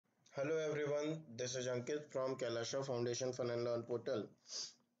Hello everyone, this is Ankit from Kailasha Foundation Fun and Learn portal.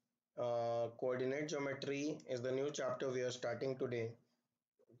 Coordinate geometry is the new chapter we are starting today.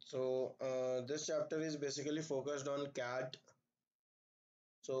 This chapter is basically focused on CAD.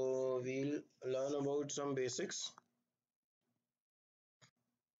 So we'll learn about some basics.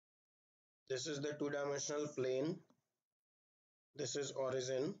 This is the two-dimensional plane. This is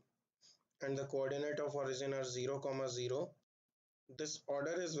origin, and the coordinate of origin are 0, comma 0. This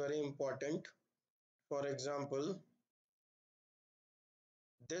order is very important. For example,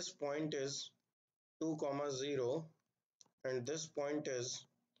 this point is 2, comma 0, and this point is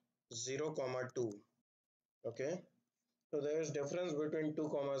 0 comma 2. Okay, so there is difference between 2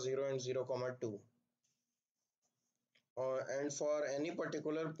 comma 0 and 0 comma 2, and for any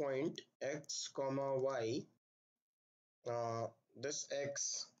particular point x comma y, this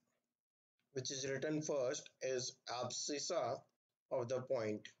x which is written first is abscissa of the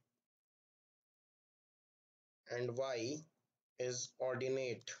point and y is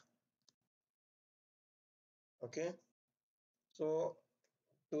ordinate. Okay, so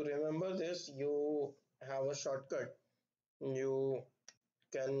to remember this you have a shortcut. You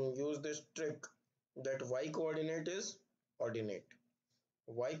can use this trick that y coordinate is ordinate,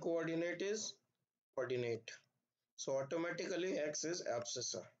 y coordinate is ordinate, so automatically x is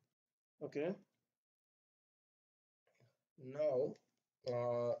abscissa. Okay, now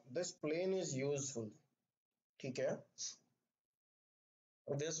this plane is useful. Okay,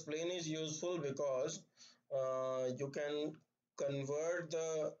 this plane is useful because you can convert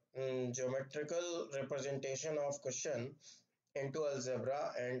the geometrical representation of question into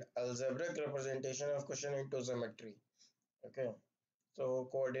algebra and algebraic representation of question into geometry. Okay, so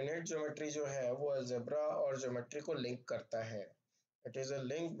coordinate geometry जो है वो algebra और geometry को link करता है. It is a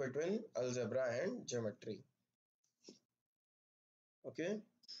link between algebra and geometry. Okay,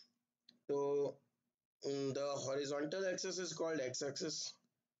 so the horizontal axis is called x-axis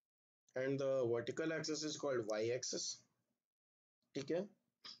and the vertical axis is called y-axis. Okay,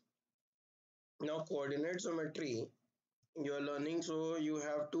 now coordinate geometry you are learning, so you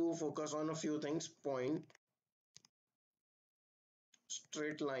have to focus on a few things: point,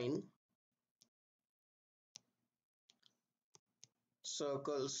 straight line,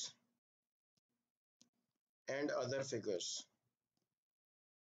 circles, and other figures.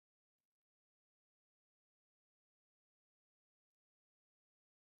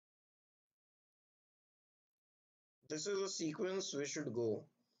 This is a sequence we should go.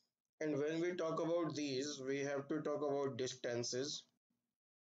 And when we talk about these, we have to talk about distances,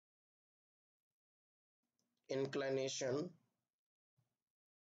 inclination,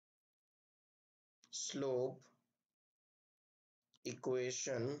 slope,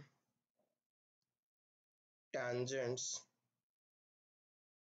 equation, tangents,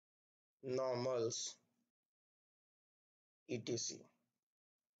 normals, etc.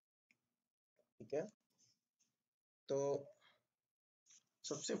 ठीक है, तो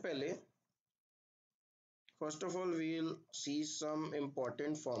सबसे पहले first of all we'll see some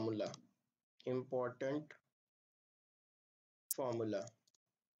important formula.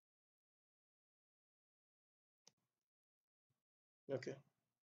 Okay,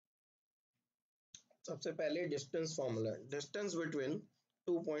 सबसे पहले distance formula, distance between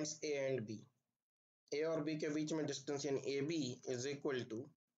two points A and B. A और B के बीच में distance यानी AB is equal to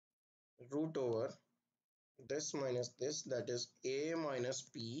root over this minus this, that is A minus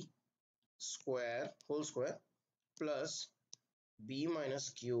B square whole square plus B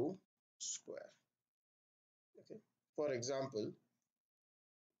minus Q square. Okay, for example,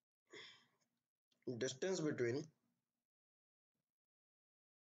 distance between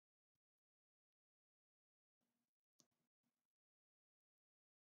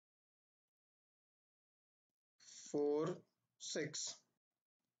four 6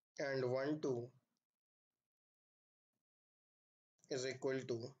 and 1 2 is equal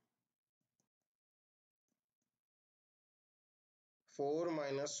to 4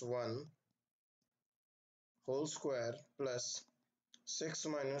 minus 1 whole square plus 6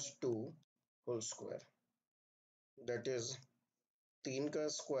 minus 2 whole square, that is 3 का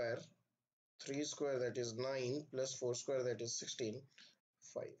square, 3 square that is 9 plus 4 square that is 16,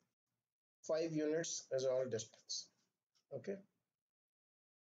 5. 5 units is our distance. Okay,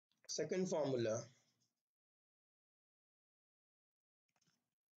 second formula,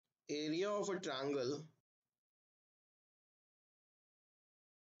 area of a triangle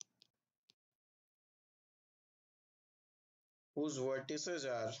whose vertices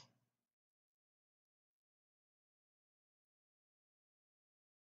are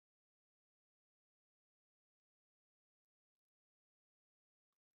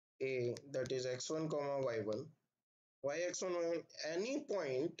A, that is x1 comma y1, yx1 y1, any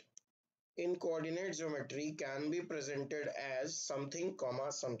point in coordinate geometry can be presented as something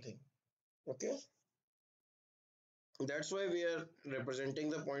comma something. Okay, that's why we are representing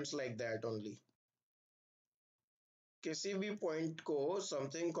the points like that only. किसी भी point को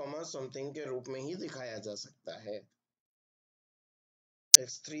something comma something के रूप में ही दिखाया जा सकता है.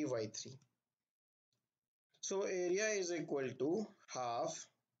 x3 y3. So area is equal to half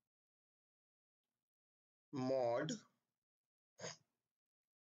mod,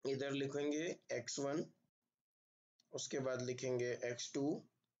 इधर लिखेंगे x1, उसके बाद लिखेंगे x2,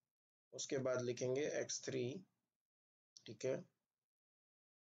 उसके बाद लिखेंगे x3. ठीक है,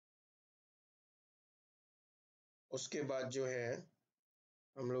 उसके बाद जो है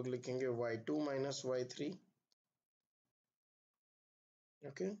हम लोग लिखेंगे y2 minus y3.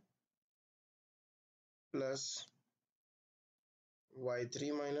 Okay, plus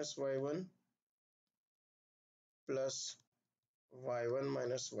y3 minus y1 plus y1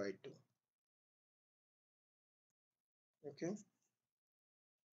 minus y2. Okay,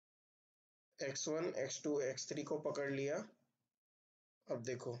 x1 x2 x3 को पकड़ लिया. अब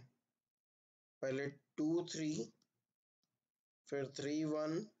देखो, पहले 2 3, फिर 3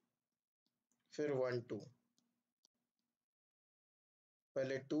 1, फिर 1 2.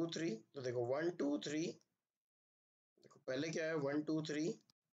 पहले 2 3, तो देखो 1 2 3, देखो पहले क्या है 1 2 3,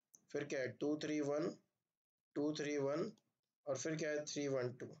 फिर क्या है 2 3 1, 2 3 1, और फिर क्या है 3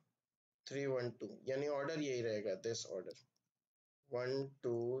 1 2, 3 1 2, यानी ऑर्डर यही रहेगा, दिस ऑर्डर 1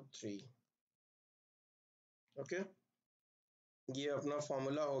 2 3. ओके, ये अपना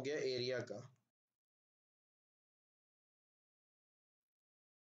फॉर्मूला हो गया एरिया का.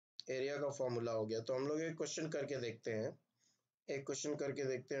 एरिया का फॉर्मूला हो गया. तो हम लोग एक क्वेश्चन करके देखते हैं, एक क्वेश्चन करके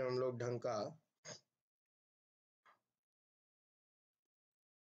देखते हैं हम लोग ढंग का.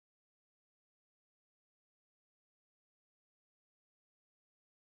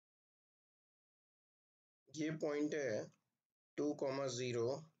 ये पॉइंट है 2,0,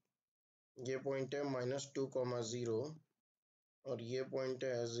 ये पॉइंट है -2,0, और ये पॉइंट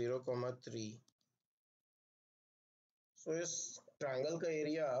है 0,3. सो इस ट्रायंगल का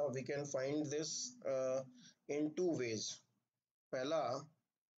area we can find this in two ways. पहला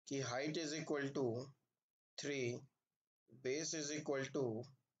कि height is equal to 3, base is equal to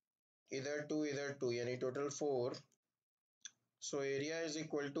इधर 2 यानी total 4. So area is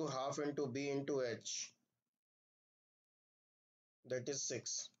equal to half into B into H, that is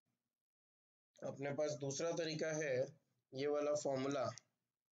 6. अपने पास दूसरा तरीका है, ये वाला फॉर्मूला.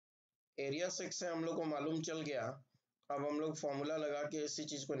 एरिया 6 से हम लोग को मालूम चल गया. अब हम लोग फॉर्मूला लगा के इसी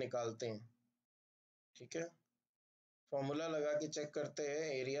चीज को निकालते हैं. ठीक है, फॉर्मूला लगा के चेक करते हैं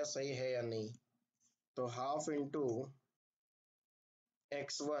एरिया सही है या नहीं. तो half into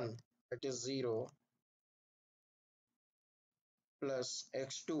x1 that is 0 plus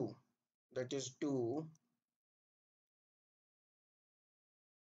x2 that is 2,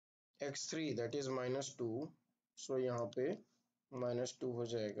 x3 that is -2. सो यहाँ पे -2 हो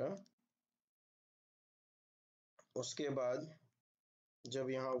जाएगा. उसके बाद जब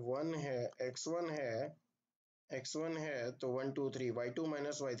यहाँ 1 है, x1 है तो 1 2 3, y2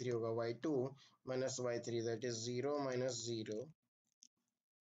 माइनस y3 होगा, y2 minus y3 that is 0 minus 0.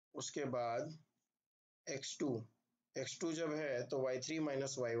 उसके बाद x2, x2 जब है तो y3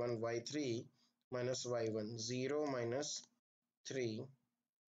 minus y1, y3 minus y1, 0 minus 3.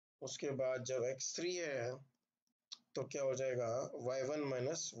 उसके बाद जब x3 है तो क्या हो जाएगा y1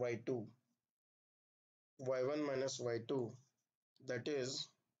 minus y2, y1 minus y2 that is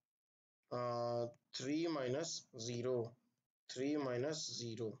 3 minus 0, 3 minus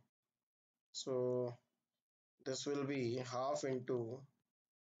 0. So this will be half into,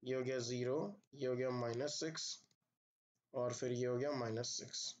 ये हो गया 0, ये हो गया -6, और फिर ये हो गया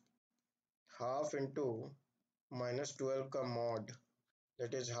 -6. हाफ इंटू -12 का mod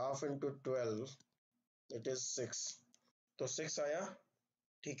that is half into 12 that is 6. तो 6 आया.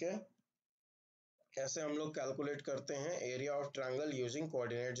 ठीक है, ऐसे हम लोग कैलकुलेट करते हैं area of triangle using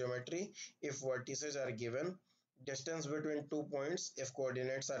coordinate geometry if vertices are given, distance between two points if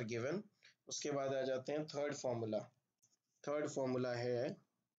coordinates are given. उसके बाद आ जाते हैं थर्ड फॉर्मूला. थर्ड फॉर्मूला है,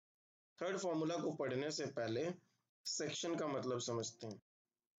 थर्ड फॉर्मूला को पढ़ने से पहले सेक्शन का मतलब समझते हैं.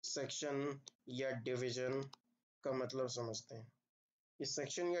 सेक्शन या डिवीजन का मतलब समझते हैं. इस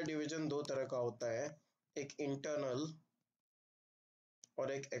सेक्शन या डिवीजन दो तरह का होता है, एक इंटरनल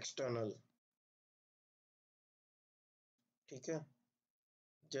और एक एक्सटर्नल. ठीक है,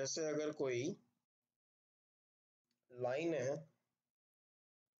 जैसे अगर कोई लाइन है,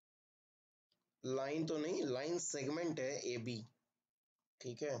 लाइन तो नहीं, लाइन सेगमेंट है ए बी,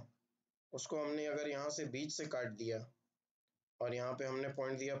 ठीक है, उसको हमने अगर यहाँ से बीच से काट दिया और यहाँ पे हमने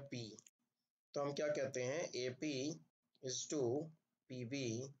पॉइंट दिया P, तो हम क्या कहते हैं, AP is to PB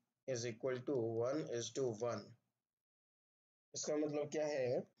is equal to 1:1। इसका मतलब क्या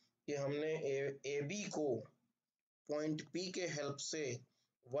है कि हमने ए बी को पॉइंट P के हेल्प से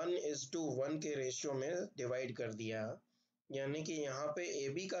 1:1 के रेशियो में डिवाइड कर दिया, यानी कि यहाँ पे ए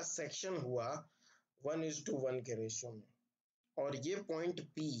बी का सेक्शन हुआ 1:1 के रेशियो में, और ये पॉइंट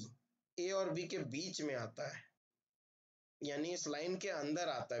P ए और बी के बीच में आता है, यानी इस लाइन के अंदर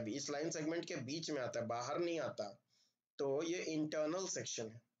आता है, इस लाइन सेगमेंट के बीच में आता है, बाहर नहीं आता। तो ये इंटरनल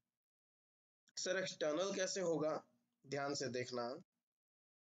सेक्शन है। सर एक्सटर्नल कैसे होगा, ध्यान से देखना।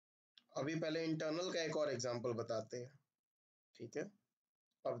 अभी पहले इंटरनल का एक और एग्जांपल बताते हैं, ठीक है।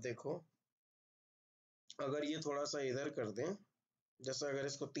 अब देखो, अगर ये थोड़ा सा इधर कर दें, जैसे अगर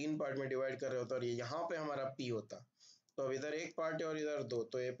इसको 3 पार्ट में डिवाइड कर रहे होता और ये यहाँ पे हमारा P होता, तो अब इधर एक पार्ट है और इधर 2,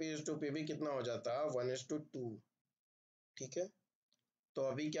 तो AP इज टू PB कितना हो जाता, 1:2। ठीक है, तो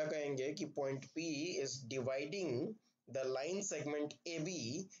अभी क्या कहेंगे कि point P is dividing the line segment AB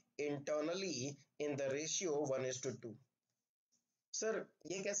internally in the ratio 1:2। Sir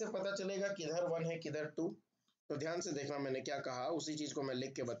ये कैसे पता चलेगा किधर 1 है किधर 2? तो ध्यान से देखना, मैंने क्या कहा उसी चीज को मैं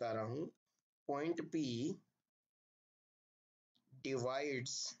लिख के बता रहा हूं। Point P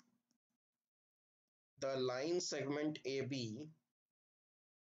divides the line segment AB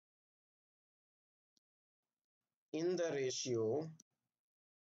in the ratio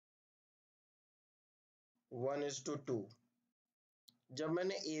 1:2। जब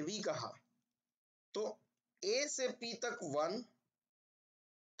मैंने AB कहा तो A से P तक 1,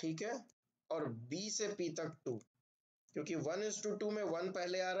 ठीक है, और B से P तक 2, क्योंकि 1:2 में 1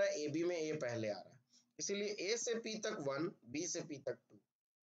 पहले आ रहा है, AB में A पहले आ रहा है, इसीलिए A से P तक 1, B से P तक 2।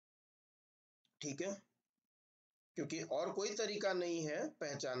 ठीक है, क्योंकि और कोई तरीका नहीं है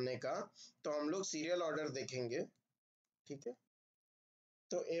पहचानने का, तो हम लोग सीरियल ऑर्डर देखेंगे। ठीक है,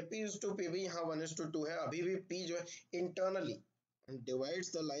 तो AP इज टू PB यहाँ 1:2 है। अभी भी P जो है internally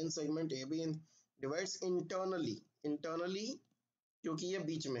divides the line segment AB in, divides internally, internally क्योंकि ये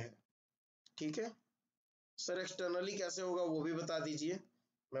बीच में है। ठीक है सर, एक्सटर्नली कैसे होगा वो भी बता दीजिए,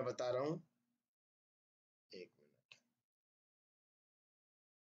 मैं बता रहा हूँ, एक मिनट।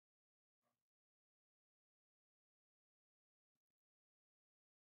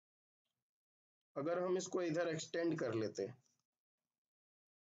 अगर हम इसको इधर एक्सटेंड कर लेते,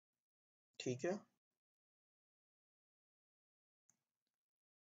 ठीक है,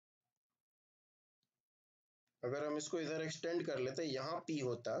 अगर हम इसको इधर एक्सटेंड कर लेते, यहाँ P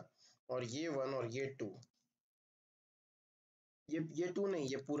होता और ये 1 और ये 2, ये 2 नहीं,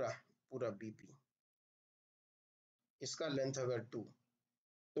 ये पूरा पूरा BP, इसका लेंथ अगर 2,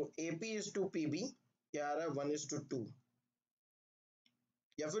 तो AP इज टू PB क्या आ रहा है, 1:2,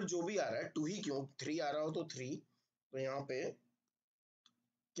 या फिर जो भी आ रहा है, 2 ही क्यों, 3 आ रहा हो तो 3। तो यहाँ पे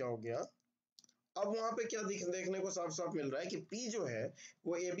क्या हो गया, अब वहां पे क्या देखने को साफ साफ मिल रहा है कि P जो है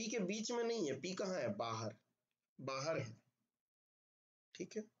वो AB के बीच में नहीं है, P कहाँ है, बाहर, बाहर है।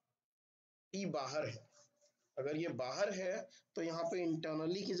 ठीक है, P बाहर है। अगर ये बाहर है तो यहाँ पे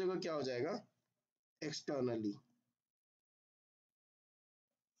इंटरनली की जगह क्या हो जाएगा, एक्सटर्नली,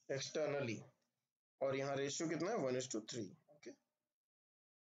 एक्सटर्नली, और यहाँ रेशियो कितना है, 1:3। Okay,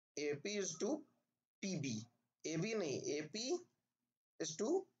 AP is to PB, AB नहीं, AP is to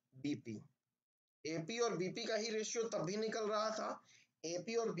BP। AP और BP का ही रेशियो तब भी निकल रहा था,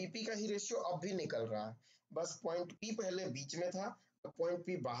 AP और BP का ही रेशियो अब भी निकल रहा है, बस पॉइंट P पहले बीच में था, अब पॉइंट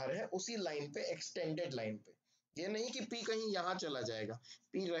P बाहर है, उसी लाइन पे, एक्सटेंडेड लाइन पे। ये नहीं कि P कहीं यहाँ चला जाएगा,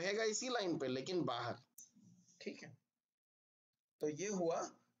 P रहेगा इसी लाइन पे लेकिन बाहर। ठीक है, तो ये हुआ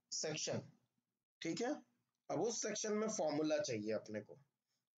सेक्शन। ठीक है, अब उस सेक्शन में फॉर्मूला चाहिए अपने को,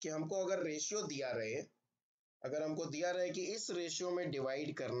 कि हमको अगर रेशियो दिया रहे, अगर हमको दिया रहे कि इस रेशियो में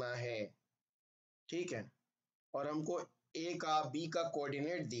डिवाइड करना है, ठीक है, और हमको ए का बी का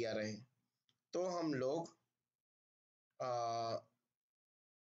कोऑर्डिनेट दिया रहे, तो हम लोग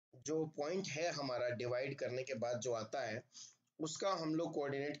जो पॉइंट है हमारा डिवाइड करने के बाद जो आता है, उसका हम लोग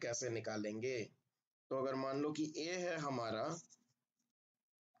कोऑर्डिनेट कैसे निकालेंगे। तो अगर मान लो कि ए है हमारा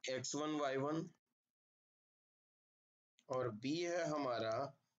x1 y1 और बी है हमारा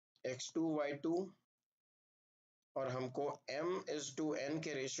x2 y2, और हमको m:n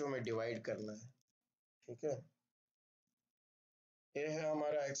के रेशियो में डिवाइड करना है। ठीक है, ए है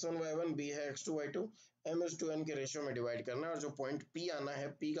हमारा x1 y1, बी है x2 y2, m:n के रेशियो में डिवाइड करना है, और जो पॉइंट P आना है,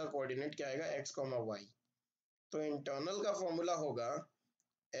 P का कोऑर्डिनेट क्या आएगा, x, y। तो इंटरनल का फॉर्मूला होगा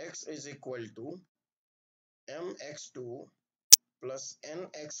x is equal to mx2 plus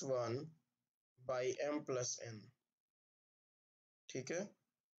nx1 by m plus n। ठीक है।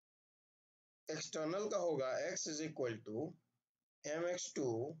 एक्सटर्नल का होगा x is equal to M x to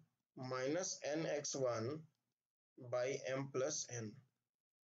minus N x one by M plus N,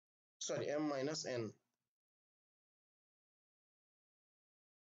 sorry M minus N.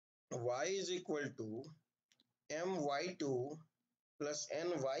 y is equal to M Y two plus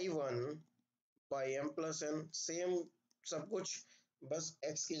N Y one by M plus N. Same सब कुछ, बस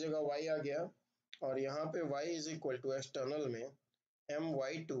x की जगह y आ गया, और यहाँ पे y is equal to external में M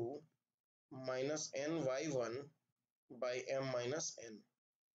Y to minus N Y one by M minus N.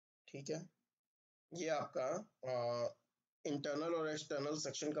 ठीक है, ये आपका इंटरनल और एक्सटर्नल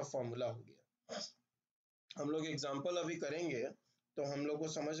सेक्शन का फॉर्मूला हो गया। हम लोग एग्जांपल अभी करेंगे तो हम लोग को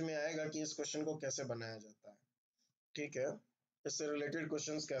समझ में आएगा कि इस क्वेश्चन को कैसे बनाया जाता है। ठीक है, इससे रिलेटेड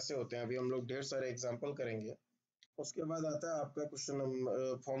क्वेश्चंस कैसे होते हैं अभी हम लोग ढेर सारे एग्जांपल करेंगे। उसके बाद आता है आपका क्वेश्चन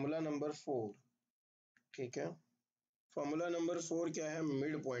नंबर फॉर्मूला नंबर 4। ठीक है, फॉर्मूला नंबर 4 क्या है?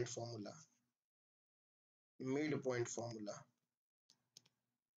 Mid point formula. Mid point formula,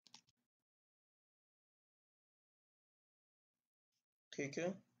 ठीक है।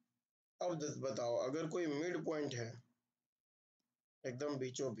 अब बताओ, अगर कोई मिड पॉइंट है एकदम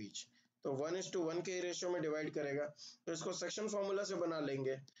बीचों बीच, तो 1:1 के रेशियो में डिवाइड करेगा, तो इसको सेक्शन फॉर्मूला से बना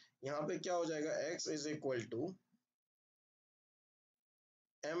लेंगे। यहाँ पे क्या हो जाएगा? x is equal to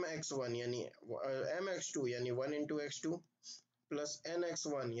M x one यानी एम एक्स टू यानी 1 × x2 plus N x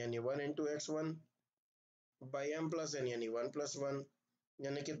one यानी 1 × x1 by M plus N यानी 1 + 1,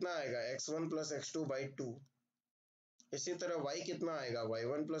 यानी कितना आएगा? x1 + x2/2। इसी तरह y कितना आएगा?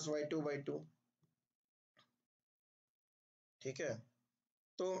 y1 + y2/2। ठीक है,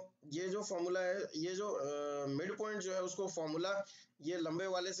 तो ये जो फॉर्मूला है, ये जो मिड पॉइंट जो है उसको फॉर्मूला ये लंबे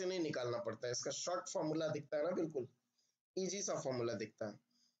वाले से नहीं निकालना पड़ता है, इसका शॉर्ट फॉर्मूला दिखता है ना, बिल्कुल इजी सा फॉर्मूला दिखता है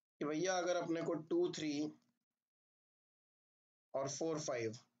कि भैया अगर अपने को 2 3 और 4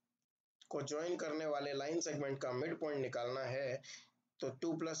 5 को ज्वाइन करने वाले लाइन सेगमेंट का मिड पॉइंट निकालना है, तो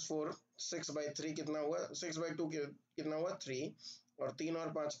 2 + 4 6/3 कितना हुआ? 6/2 कितना हुआ? 3, और 3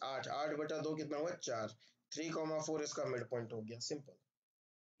 और 5 8, 8/2 कितना हुआ? 4। 3, 4 इसका मिड पॉइंट हो गया, सिंपल।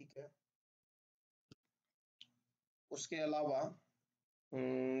 ठीक है, उसके अलावा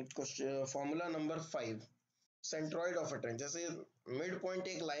formula number 5, centroid of a triangle. जैसे मिड पॉइंट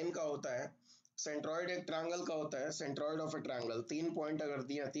एक लाइन का होता है, सेंट्रॉइड एक ट्रायंगल का होता है। Centroid of a triangle, 3 point अगर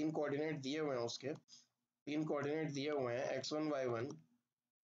दिए, 3 कोऑर्डिनेट दिए हुए हैं, उसके 3 कोऑर्डिनेट दिए हुए हैं, x1 y1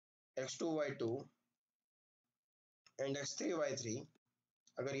 x2 y2 and x3 y3।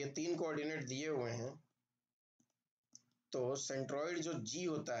 अगर ये 3 कोऑर्डिनेट दिए हुए हैं तो सेंट्रॉइड जो g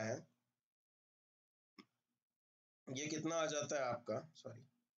होता है, ये कितना आ जाता है आपका? Sorry,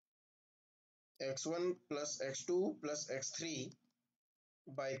 x1 + x2 +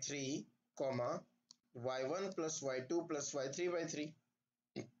 x3/3 comma y1 + y2 + y3/3।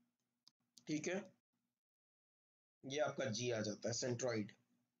 ठीक है, ये आपका जी आ जाता है, सेंट्रॉइड।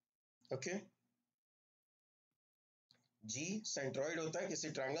 ओके, जी सेंट्रॉइड होता है किसी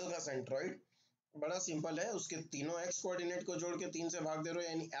ट्रायंगल का सेंट्रॉइड। बड़ा सिंपल है, उसके तीनों एक्स कोऑर्डिनेट को जोड़ के 3 से भाग दे दो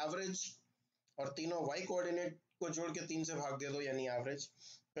यानी एवरेज, और तीनों वाई कोऑर्डिनेट को जोड़ के 3 से भाग दे दो यानी एवरेज।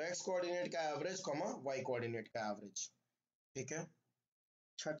 तो एक्स कोऑर्डिनेट का एवरेज कॉमा वाई कोऑर्डिनेट का एवरेज। ठीक है,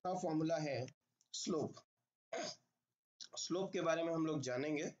 छठा फॉर्मूला है स्लोप। स्लोप के बारे में हम लोग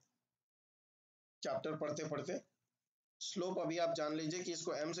जानेंगे चैप्टर पढ़ते पढ़ते। स्लोप अभी आप जान लीजिए कि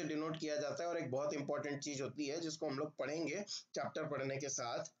इसको m से डिनोट किया जाता है, और एक बहुत इंपॉर्टेंट चीज होती है जिसको हम लोग पढ़ेंगे चैप्टर पढ़ने के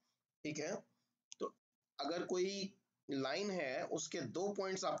साथ। ठीक है, तो अगर कोई लाइन है, उसके 2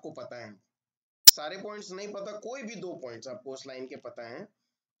 पॉइंट्स आपको पता है, सारे पॉइंट्स नहीं पता, कोई भी 2 पॉइंट्स आपको उस लाइन के पता है।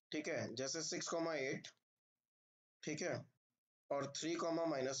 ठीक है, जैसे 6, 8, ठीक है, और 3,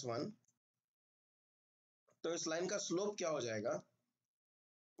 -1, तो इस लाइन का स्लोप क्या हो जाएगा?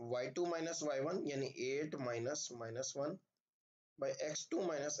 y2 - y1 यानी 8 -1 बाई x2 -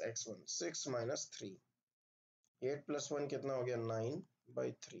 x1, 6 - 3। 8 + 1 कितना हो गया?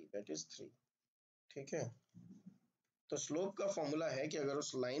 9/3, दैट इज 3। ठीक है, तो स्लोप का फॉर्मूला है कि अगर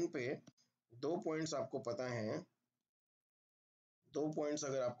उस लाइन पे 2 पॉइंट्स आपको पता हैं, 2 पॉइंट्स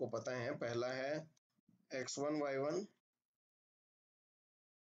अगर आपको पता है, पहला है x1 y1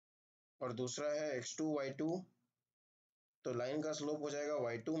 और दूसरा है x2 y2, तो लाइन का स्लोप हो जाएगा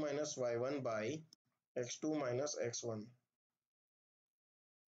y2 - y1 by x2 - x1।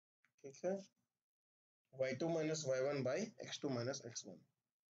 ठीक है, y2 - y1 by x2 - x1।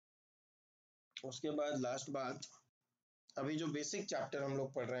 उसके बाद लास्ट बात, अभी जो बेसिक चैप्टर हम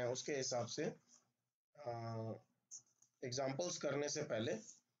लोग पढ़ रहे हैं उसके हिसाब से एग्जाम्पल्स करने से पहले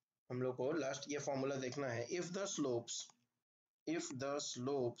हम लोग को लास्ट ये फॉर्मूला देखना है। If the slopes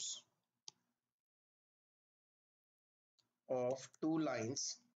of two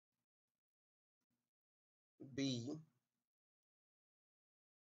lines B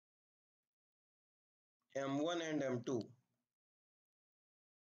M1 and M2,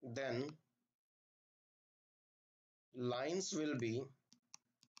 then lines will be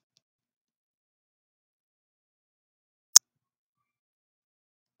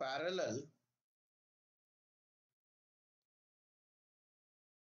parallel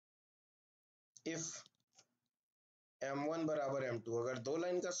if M1 बराबर M2। अगर दो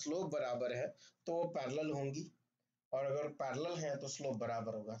लाइन का स्लोप बराबर है तो वो पैरेलल होंगी, और अगर पैरेलल है तो स्लोप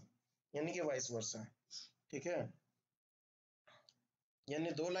बराबर होगा, यानी कि वाइस वर्सा। ठीक है,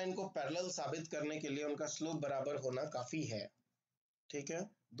 यानी दो लाइन को पैरेलल साबित करने के लिए उनका स्लोप बराबर होना काफी है। ठीक है,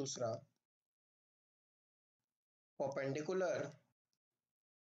 दूसरा, perpendicular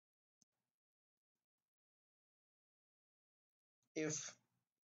if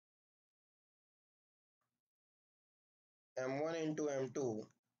M1 into M2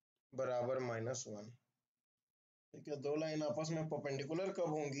 बराबर -1। ठीक है, दो लाइन आपस में परपेंडिकुलर कब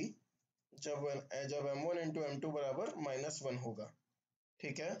होंगी? जब जब M1 इंटू M2 बराबर -1 होगा।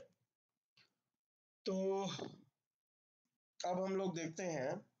 ठीक है, तो अब हम लोग देखते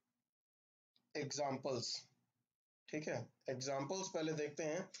हैं एग्जाम्पल्स। ठीक है, एग्जाम्पल्स पहले देखते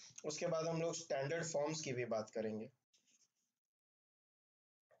हैं, उसके बाद हम लोग स्टैंडर्ड फॉर्म्स की भी बात करेंगे।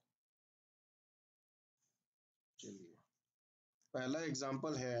 चलिए, पहला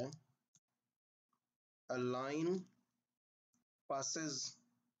एग्जाम्पल है, a line passes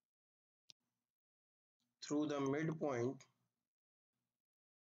through the midpoint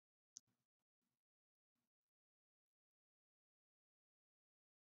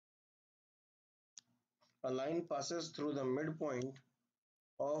a line passes through the midpoint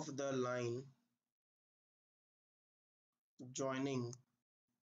of the line joining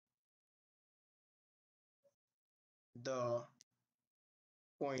the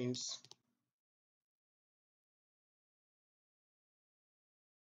points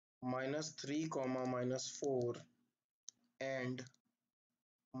 -3, -4 and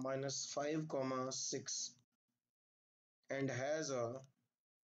 -5, 6 and has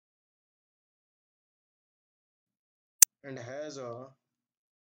a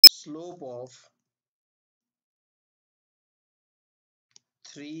slope of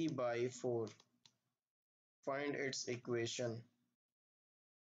 3/4. Find its equation।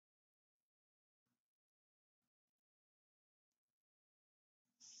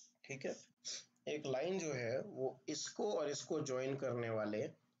 ठीक है, एक लाइन जो है वो इसको और इसको ज्वाइन करने वाले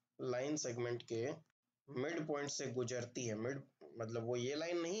लाइन सेगमेंट के मिड पॉइंट से गुजरती है। मिड मतलब वो ये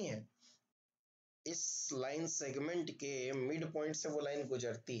लाइन नहीं है, इस लाइन सेगमेंट के मिड पॉइंट से वो लाइन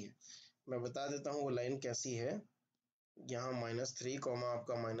गुजरती है। मैं बता देता हूँ वो लाइन कैसी है। यहाँ -3,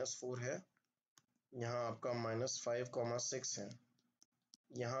 आपका -4 है, यहाँ आपका -5, 6 है,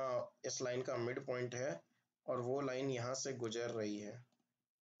 यहाँ इस लाइन का मिड पॉइंट है और वो लाइन यहाँ से गुजर रही है।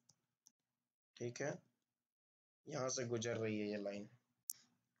 ठीक है, यहाँ से गुजर रही है ये लाइन।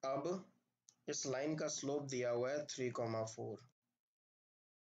 अब इस लाइन का स्लोप दिया हुआ है 3, 4।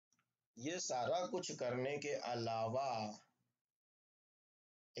 ये सारा कुछ करने के अलावा,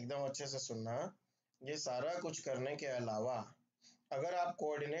 एकदम अच्छे से सुनना, ये सारा कुछ करने के अलावा अगर आप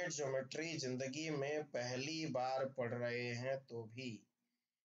कोऑर्डिनेट ज्योमेट्री जिंदगी में पहली बार पढ़ रहे हैं तो भी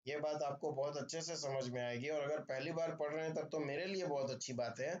ये बात आपको बहुत अच्छे से समझ में आएगी। और अगर पहली बार पढ़ रहे हैं तब तो मेरे लिए बहुत अच्छी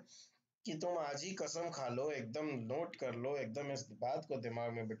बात है कि तुम आज ही कसम खा लो, एकदम नोट कर लो, एकदम इस बात को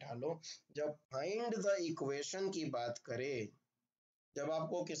दिमाग में बिठा लो। जब फाइंड द इक्वेशन की बात करें, जब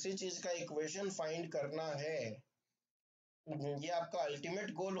आपको किसी चीज का इक्वेशन फाइंड करना है, ये आपका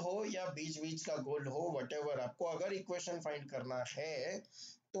अल्टीमेट गोल हो या बीच बीच का गोल हो, वटेवर, आपको अगर इक्वेशन फाइंड करना है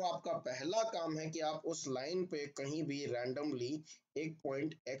तो आपका पहला काम है कि आप उस लाइन पे कहीं भी रैंडमली एक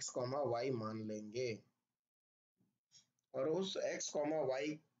पॉइंट x, y मान लेंगे और उस x,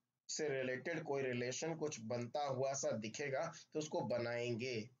 y से रिलेटेड कोई रिलेशन कुछ बनता हुआ सा दिखेगा तो उसको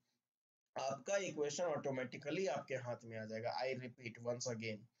बनाएंगे। आपका इक्वेशन ऑटोमेटिकली आपके हाथ में आ जाएगा। आई रिपीट वंस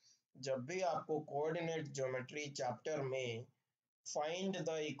अगेन, जब भी आपको कोऑर्डिनेट ज्योमेट्री चैप्टर में find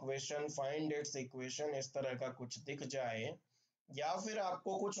the equation, find its equation, इस तरह का कुछ दिख जाए या फिर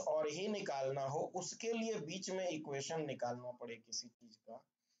आपको कुछ और ही निकालना हो, उसके लिए बीच में इक्वेशन निकालना पड़े किसी चीज का,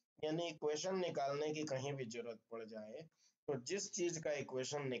 यानी इक्वेशन निकालने की कहीं भी जरूरत पड़ जाए, तो जिस चीज का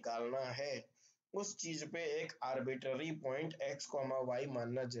इक्वेशन निकालना है उस चीज पे एक आर्बिट्ररी पॉइंट x, y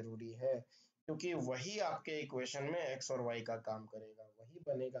मानना जरूरी है, क्योंकि वही आपके इक्वेशन में x और y का काम करेगा, वही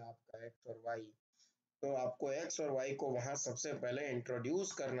बनेगा आपका x और y। तो आपको x और y को वहां सबसे पहले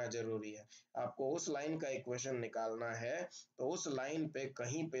इंट्रोड्यूस करना जरूरी है। आपको उस लाइन का इक्वेशन निकालना है तो उस लाइन पे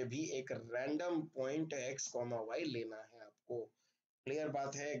कहीं पे भी एक रैंडम पॉइंट x, y लेना है आपको। आपको क्लियर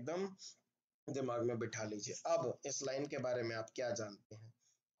बात है एकदम, दिमाग में बिठा लीजिए। अब इस लाइन के बारे में आप क्या जानते हैं?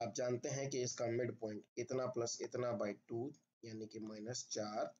 आप जानते हैं कि इसका मिड पॉइंट इतना प्लस इतना बाई टू, यानी कि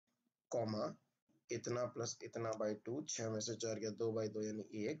 -4, कॉमा इतना प्लस इतना बाई टू, 6 में से 4 गया, 2 बाई 2 यानी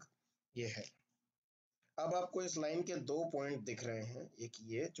 1, ये है। अब आपको इस लाइन के दो पॉइंट दिख रहे हैं, एक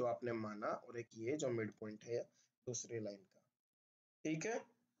ये जो आपने माना और एक ये जो मिड पॉइंट है दूसरी लाइन का, ठीक है।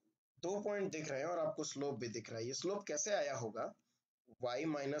 दो पॉइंट दिख रहे हैं और आपको स्लोप भी दिख रहा है। ये स्लोप कैसे आया होगा?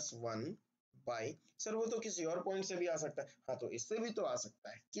 y-1 बाई, सर वो तो किसी और पॉइंट से भी आ सकता है। हाँ, तो इससे भी तो आ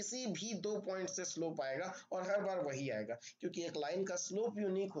सकता है, किसी भी दो पॉइंट से स्लोप आएगा और हर बार वही आएगा, क्योंकि एक लाइन का स्लोप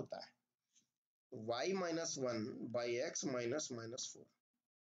यूनिक होता है। y-1 by x -4,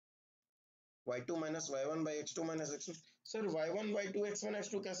 y2 minus y1 by x2 minus x1। Sir y1 y2 x1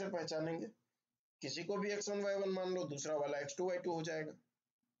 x2 कैसे पहचानेंगे? किसी को भी x1 y1 मान लो, दूसरा वाला x2 y2 हो जाएगा,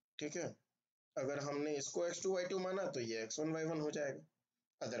 ठीक है। अगर हमने इसको x2 y2 माना तो ये x1 y1 हो जाएगा,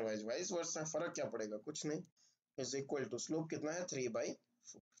 अदरवाइज वाइस वर्सा। फर्क क्या पड़ेगा? कुछ नहीं। इज इक्वल टू स्लोप कितना है? 3/4।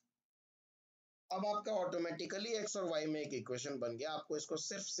 अब आपका ऑटोमेटिकली x और y में एक इक्वेशन बन गया, आपको इसको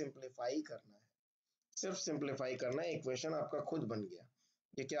सिर्फ सिंप्लीफाई करना है, सिर्फ सिंप्लीफाई करना है, इक्वेशन आपका खुद बन गया।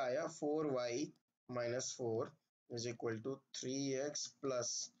 ये क्या आया? 4y-4 is equal to 3x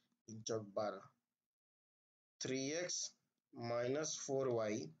plus 3 × 12, 3x minus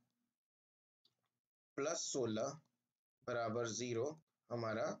 4y plus 16 बराबर 0,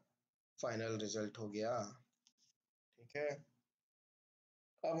 हमारा फाइनल रिजल्ट हो गया, ठीक है।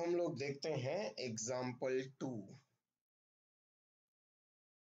 अब हम लोग देखते हैं example 2।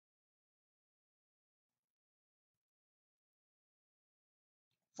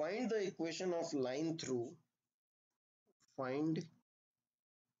 Find the equation of line through, find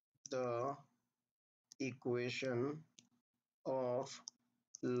the equation of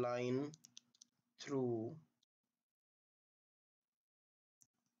line through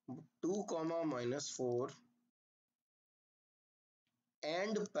 2 comma -4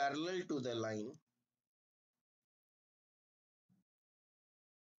 and parallel to the line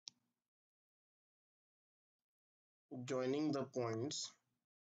joining the points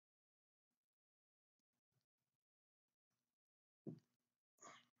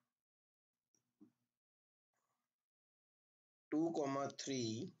 2 comma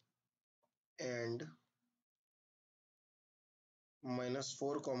 3 and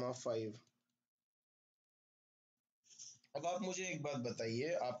 -4 comma 5। अब आप मुझे एक बात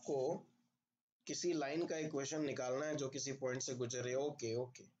बताइए, आपको किसी लाइन का इक्वेशन निकालना है जो किसी पॉइंट से गुजर रही है, ओके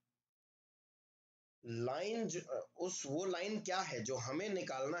ओके। लाइन उस वो लाइन क्या है जो हमें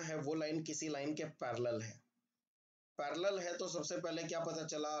निकालना है? वो लाइन किसी लाइन के पैरेलल है। पैरेलल है तो सबसे पहले क्या पता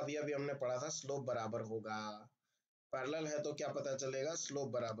चला? अभी अभी हमने पढ़ा था, स्लोप बराबर होगा। पैरेलल है तो क्या पता चलेगा? स्लोप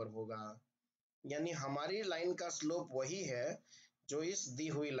बराबर होगा। यानी हमारी लाइन का स्लोप वही है जो इस दी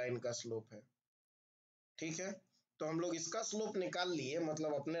हुई लाइन का स्लोप है, ठीक है। तो हम लोग इसका स्लोप निकाल लिए,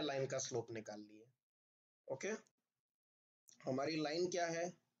 मतलब अपने लाइन का स्लोप निकाल लिए, ओके। हमारी लाइन क्या है?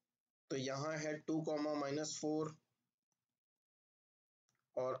 तो यहाँ है 2 -4,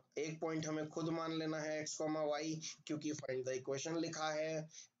 और एक पॉइंट हमें खुद मान लेना है x, y, क्योंकि फाइंड द इक्वेशन लिखा है।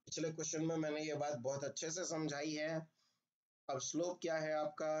 पिछले क्वेश्चन में मैंने ये बात बहुत अच्छे से समझाई है। अब स्लोप क्या है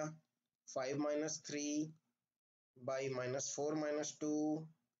आपका? 5-3/-4-2,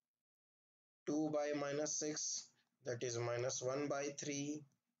 2/-6, दैट इज -1/3,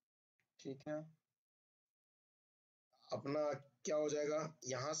 ठीक है। अपना क्या हो जाएगा?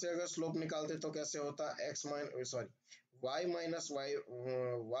 यहाँ से अगर स्लोप निकालते तो कैसे होता? x minus, sorry,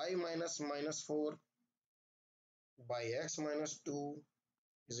 y-4/x-2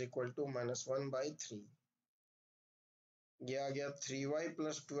 is equal to -1/3। ये आ गया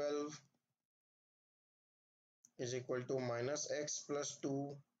 3y+12 is equal to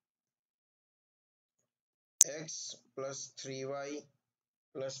 -x+2,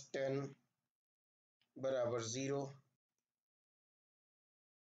 x+3y+10 बराबर 0,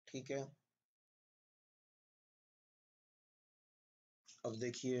 ठीक है। अब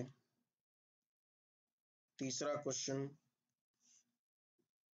देखिए तीसरा question,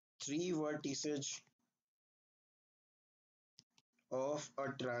 3 vertices of a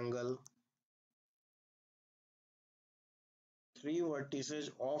triangle, 3 vertices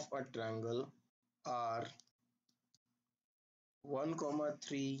of a triangle are 1,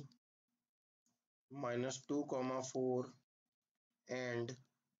 3, -2, 4 and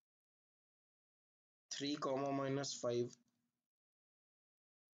 3, -5,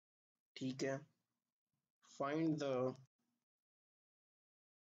 ठीक है। Find the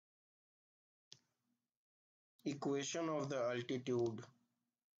equation of the altitude,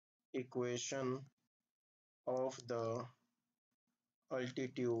 equation of the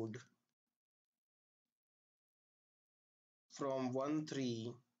altitude from 1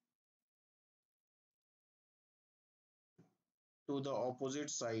 3 to the opposite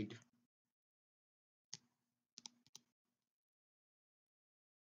side.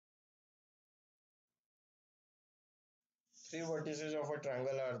 Three vertices of a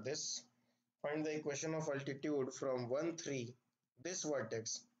triangle are this. Find the equation of altitude from 1 3 this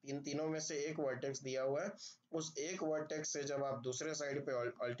vertex. इन तीनों में से एक vertex दिया हुआ है, उस एक vertex से जब आप दूसरे साइड पे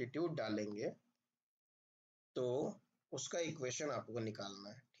अल्टीट्यूड डालेंगे तो उसका इक्वेशन आपको निकालना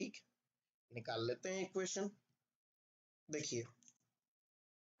है। ठीक, निकाल लेते हैं इक्वेशन। देखिए,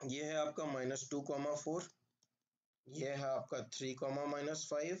 ये है आपका -2, 4, ये है आपका 3,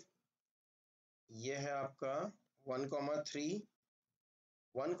 -5, ये है आपका 1, 3।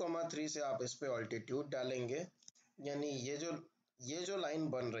 1, 3 से आप इस पे ऑल्टीट्यूड डालेंगे, यानी ये जो लाइन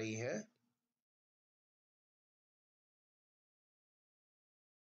बन रही है,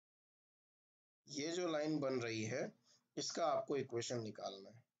 ये जो लाइन बन रही है इसका आपको इक्वेशन निकालना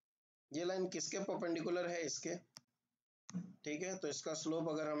है। ये लाइन किसके परपेंडिकुलर है? इसके। ठीक है, तो इसका स्लोप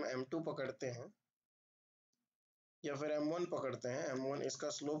अगर हम m2 पकड़ते हैं या फिर m1 पकड़ते हैं, m1 इसका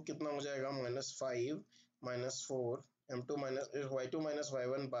स्लोप कितना हो जाएगा? -5 -4 m2 minus y2 minus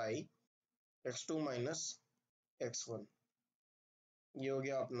y1 by x2 minus x1। ये हो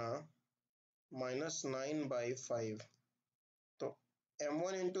गया अपना -9/5। तो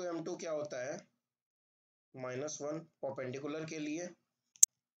m1 इंटू m2 क्या होता है? -1 परपेंडिकुलर के लिए।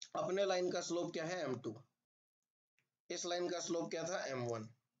 अपने लाइन का स्लोप क्या है? m2। इस लाइन का स्लोप क्या था? m1।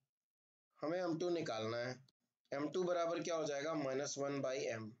 हमें m2 निकालना है। m2 बराबर क्या हो जाएगा?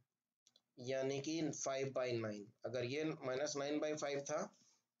 -1/m, यानी कि 5/9। अगर ये -9/5 था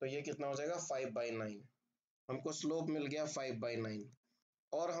तो ये कितना हो जाएगा? 5/9। हमको स्लोप मिल गया 5/9।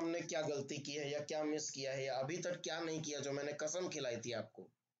 और हमने क्या गलती की है या क्या मिस किया है या अभी तक क्या नहीं किया जो मैंने कसम खिलाई थी आपको,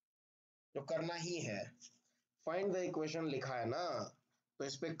 जो करना ही है। फाइंड द इक्वेशन लिखा है ना, तो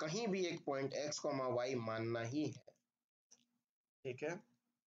इस पे कहीं भी एक पॉइंट x, y मानना ही है। ठीक है,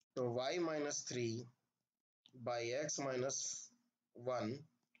 तो y-3/x-1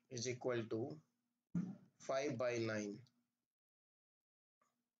 is equal to 5/9।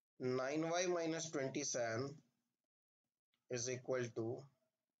 9y-27 is equal to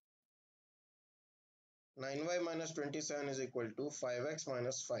 9y-27 is equal to 5x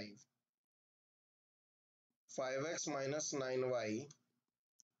minus 5। 5x minus 9y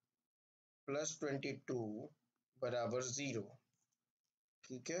plus 22 बराबर 0।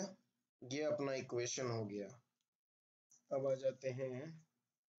 ठीक है, ये अपना इक्वेशन हो गया। अब आ जाते हैं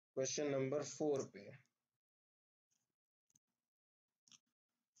क्वेश्चन नंबर 4 पे।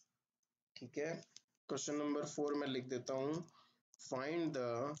 ठीक है, क्वेश्चन नंबर 4 में लिख देता हूं, find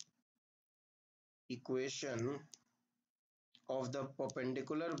the equation of the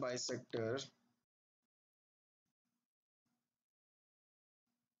perpendicular bisector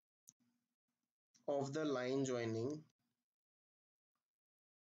of the line joining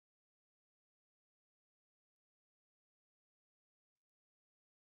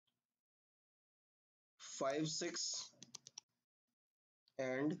 5 6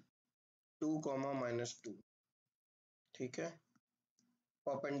 and 2, -2। ठीक है,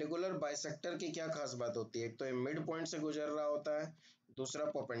 परपेंडिकुलर बाइसेक्टर की क्या खास बात होती है? एक तो ये मिड पॉइंट से गुजर रहा होता है, दूसरा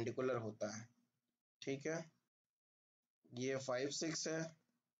परपेंडिकुलर होता है। ठीक है, ये 5 6 है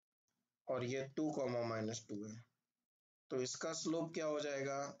और ये 2, -2 है। तो इसका स्लोप क्या हो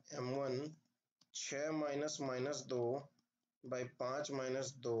जाएगा? m1 6 -2 by 5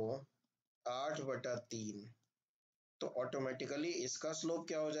 -2 8/3। तो ऑटोमेटिकली इसका स्लोप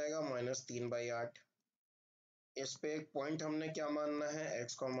क्या हो जाएगा? -3/8। इस पे एक पॉइंट हमने क्या मानना है?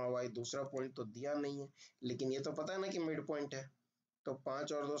 x, y। दूसरा पॉइंट तो दिया नहीं है, लेकिन ये तो पता है ना कि मिड पॉइंट है। तो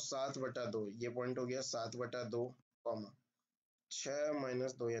 5 और 2 7/2, ये पॉइंट हो गया 7/2, 6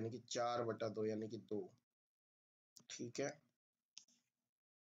 - 2 यानी कि 4/2 यानी कि 2। ठीक है,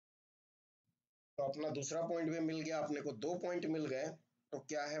 तो अपना दूसरा पॉइंट भी मिल गया, अपने को 2 पॉइंट मिल गए। तो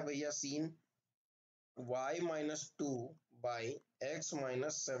क्या है भैया scene? y-2 by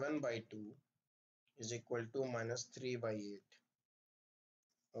x-7/2 is equal to -3/8।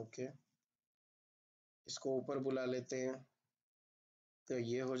 Okay, इसको ऊपर बुला लेते हैं, तो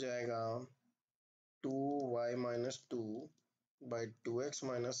ये हो जाएगा 2y-2 by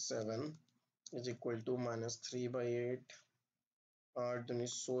 2x-7 is equal to -3/8। 8 दूनी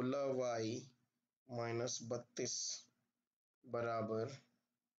 16y-32 बराबर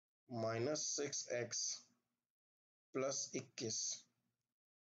 -6x plus 21।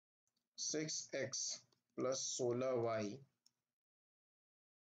 6x plus 16y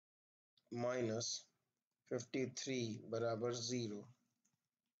 -53 बराबर 0।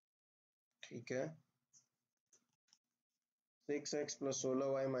 ठीक है, 6x प्लस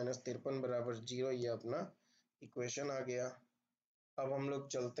 16y माइनस 53 बराबर 0, ये अपना इक्वेशन आ गया। अब हम लोग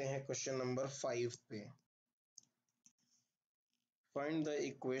चलते हैं क्वेश्चन नंबर 5 पे। Find the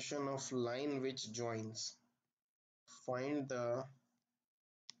equation of line which joins. Find the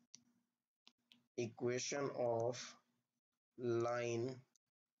equation of line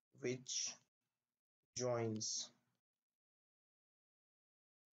which joins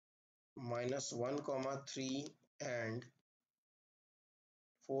 -1, 3 and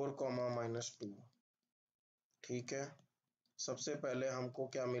 4, -2। ठीक है, सबसे पहले हमको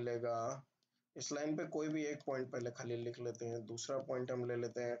क्या मिलेगा, इस लाइन पे कोई भी एक पॉइंट पहले खाली लिख लेते हैं। दूसरा पॉइंट हम ले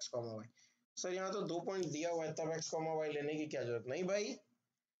लेते हैं x, y। सर यहाँ तो 2 पॉइंट दिया हुआ है, तब x, y लेने की क्या जरूरत, नहीं भाई,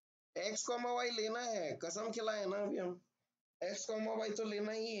 x, y लेना है, कसम खिलाए ना अभी हम, x, y तो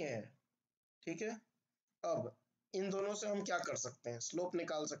लेना ही है। ठीक है, अब इन दोनों से हम क्या कर सकते हैं, स्लोप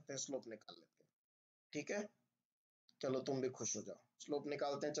निकाल सकते हैं, स्लोप निकाल लेते हैं। ठीक है, चलो तुम भी खुश हो जाओ, स्लोप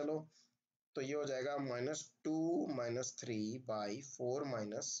निकालते हैं। चलो, तो ये हो जाएगा -2 - 3/4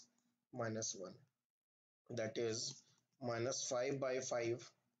 -1, दैट इज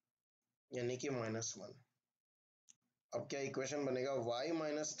 -5/5, यानी कि -1। अब क्या इक्वेशन बनेगा,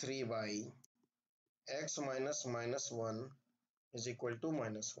 y-3/x-1 is equal to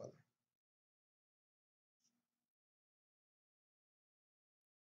 -1।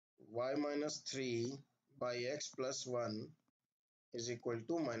 y-3/x+1 is equal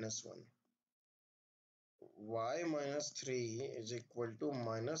to -1। y-3 is equal to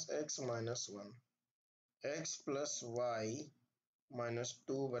 -x-1। x plus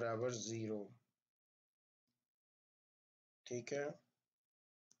y-2 बराबर 0। ठीक है,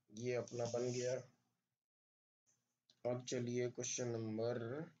 ये अपना बन गया। अब चलिए क्वेश्चन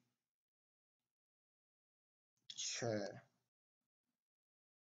नंबर 6,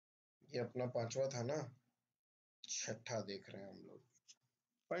 ये अपना पांचवा था ना, छठा देख रहे हैं हम लोग।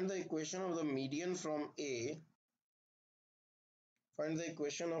 Find the equation of the median from A. Find the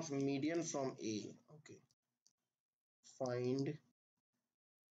equation of median from A. Okay, find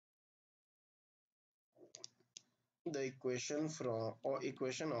the equation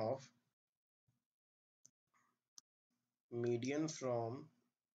of median from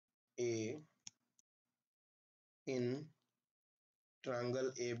A in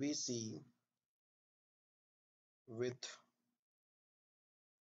triangle ABC with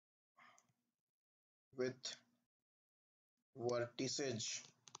vertices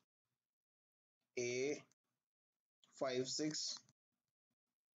A 5 6,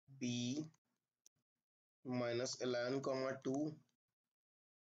 B -11, 2,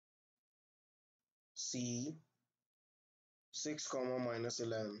 C 6,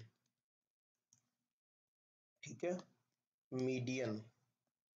 -11। ठीक है, median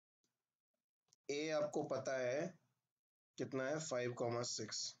A आपको पता है कितना है, 5,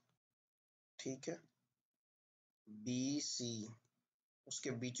 6। ठीक है, B C,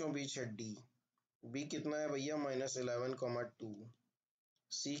 उसके बीचों बीच है डी। बी कितना है भैया, -11, 2।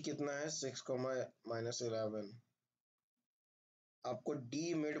 सी कितना है, 6, -11। आपको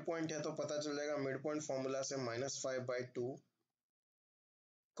डी मिड पॉइंट है तो पता चल जाएगा, मिड पॉइंट फॉर्मूला से -5/2,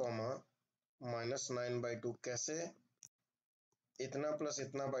 -9/2। कैसे, इतना प्लस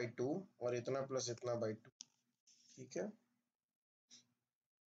इतना बाई 2 और इतना प्लस इतना बाई 2। ठीक है,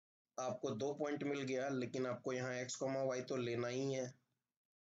 आपको 2 पॉइंट मिल गया, लेकिन आपको यहाँ x, y तो लेना ही है।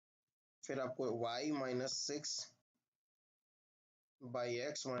 फिर आपको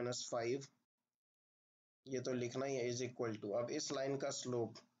y-6/x-5 ये तो लिखना ही है, इज इक्वल टू। अब इस लाइन का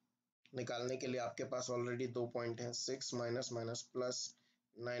स्लोप निकालने के लिए आपके पास ऑलरेडी 2 पॉइंट हैं, 6 minus minus plus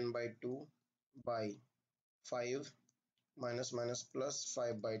 9/2 by 5 minus minus plus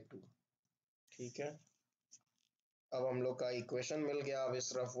 5/2। ठीक है, अब हम लोग का इक्वेशन मिल गया। अब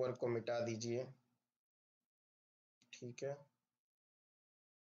इस रफ वर्क को मिटा दीजिए। ठीक है,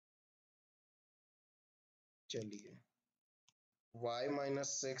 चलिए,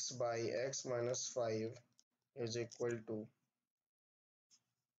 y-6/x-5 इज इक्वल टू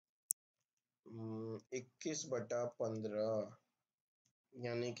 21/15,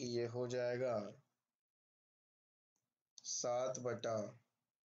 यानी कि ये हो जाएगा 7/5।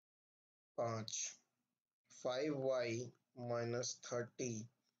 5y-30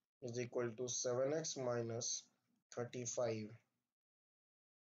 is equal to 7x-35।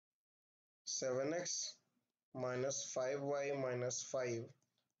 7x -5y-5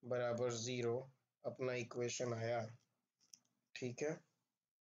 बराबर 0 अपना इक्वेशन आया। ठीक है,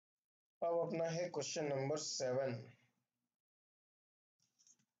 अब अपना है question number 7।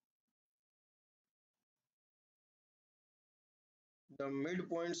 The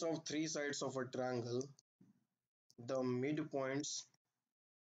midpoints of three sides of a triangle, the midpoints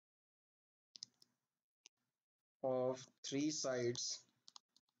of three sides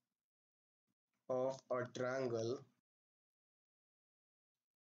of a triangle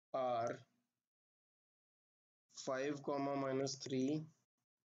are 5 comma minus 3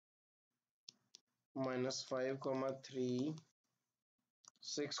 minus 5 comma 3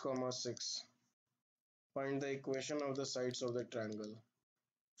 6 comma 6. Find the equation of the sides of the triangle.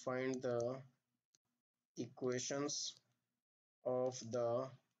 Find the equations of the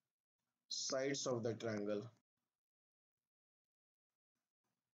sides of the triangle.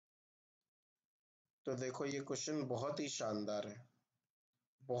 तो देखो ये question बहुत ही शानदार है,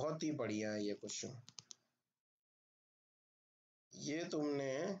 बहुत ही बढ़िया है ये क्वेश्चन। ये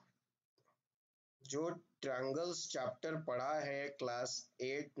तुमने जो ट्रायंगल्स चैप्टर पढ़ा है क्लास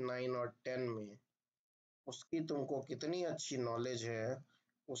 8, 9 और 10 में, उसकी तुमको कितनी अच्छी नॉलेज है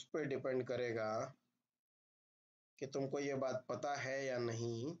उस पर डिपेंड करेगा कि तुमको ये बात पता है या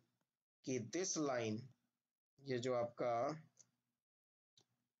नहीं कि दिस लाइन, ये जो आपका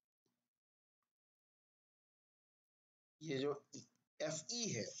ये जो एफ ई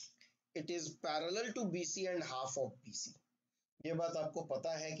है, it is parallel to B C and half of B C. ये बात आपको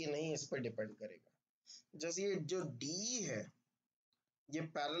पता है कि नहीं इस पर डिपेंड करेगा। जैसे ये जो डी है, ये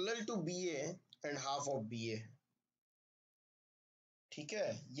parallel to be A and half of B ए है। ठीक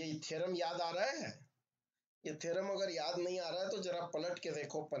है, ये थ्योरम याद आ रहा है? ये थ्योरम अगर याद नहीं आ रहा है तो जरा पलट के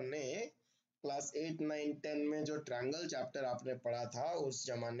देखो पन्ने, क्लास 8, 9, 10 में जो ट्रायंगल चैप्टर आपने पढ़ा था उस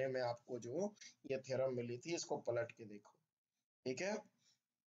जमाने में आपको जो ये थ्योरम मिली थी, इसको पलट के देखो। ठीक है,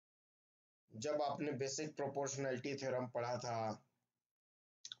 जब आपने बेसिक प्रोपोर्शनैलिटी थ्योरम पढ़ा था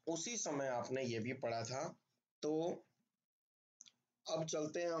उसी समय आपने ये भी पढ़ा था। तो अब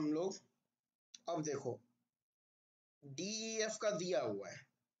चलते हैं हम लोग। अब देखो डी ई एफ का दिया हुआ है,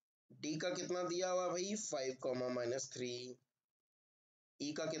 डी का कितना दिया हुआ है भाई, 5 कॉमा माइनस 3।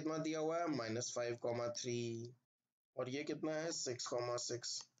 ई का कितना दिया हुआ है, -5 कॉमा 3। और ये कितना है, 6 कॉमा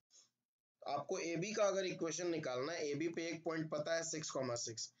 6। आपको ए बी का अगर इक्वेशन निकालना है, ए बी पे एक पॉइंट पता है 6 कॉमा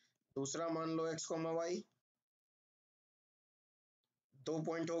 6, दूसरा मान लो x कॉमा वाई, 2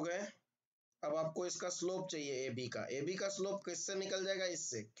 पॉइंट हो गए। अब आपको इसका स्लोप चाहिए ए बी का। ए बी का स्लोप किससे निकल जाएगा,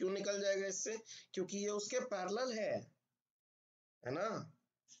 इससे। क्यों निकल जाएगा इससे, क्योंकि ये उसके पैरेलल है ना।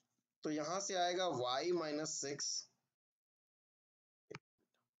 तो यहां से आएगा y-6,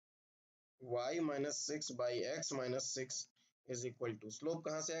 y-6/x-6 is equal to, slope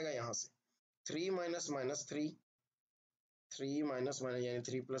कहां से आएगा, यहां से 3 माइनस माइनस 3, 3 माइनस माइनस यानी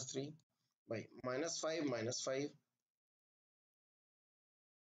 3 + 3 भाई -5 - 5।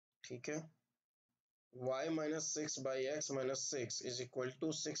 ठीक है, y-6/x-6 इज इक्वल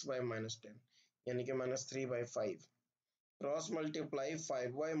टू 6/-10 यानी कि -3/5। क्रॉस मल्टीप्लाई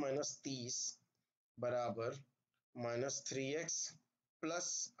 5y - 30 बराबर -3x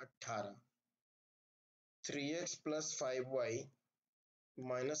 + 18, 3x + 5y -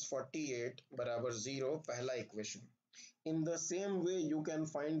 48 बराबर 0, पहला equation. In the same way you can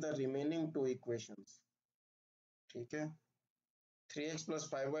find the remaining two equations. ठीक है, 3x +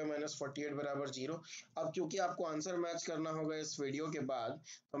 5y - 48 बराबर 0। अब क्योंकि आपको आंसर मैच करना होगा इस वीडियो के बाद,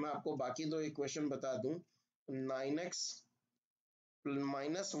 तो मैं आपको बाकी दो इक्वेशन बता दूं। 9x - y +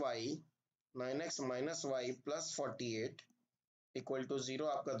 48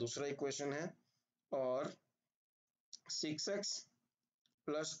 आपका दूसरा इक्वेशन है। और 6x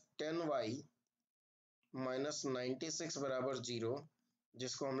 + 10y - 96 बराबर 0,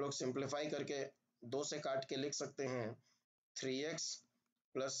 जिसको हम लोग सिंप्लीफाई करके 2 से काट के लिख सकते हैं 3x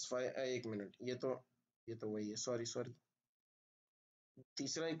 + 5। एक मिनट, ये तो वही है, सॉरी सॉरी।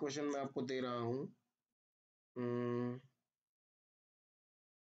 तीसरा इक्वेशन मैं आपको दे रहा हूं।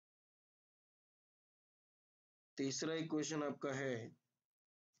 तीसरा इक्वेशन आपका है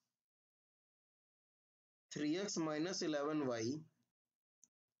 3x - 11y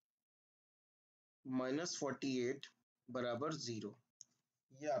 - 48 बराबर 0।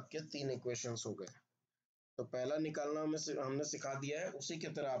 ये आपके 3 इक्वेशंस हो गए। तो पहला निकालना हमने सिखा दिया है, उसी की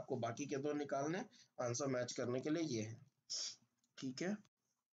तरह आपको बाकी के दो निकालने, आंसर मैच करने के लिए ये है। ठीक है,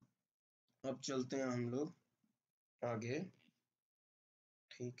 अब चलते हैं हम लोग आगे।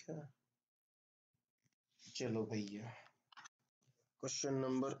 ठीक है, चलो भैया, question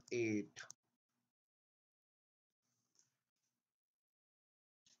number 8।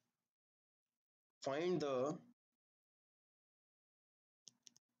 Find the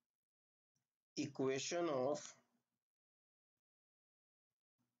equation of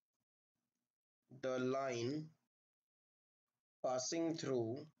the line passing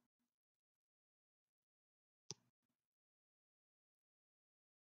through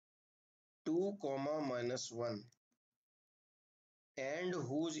 2 comma minus 1 and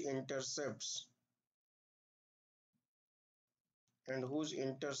whose intercepts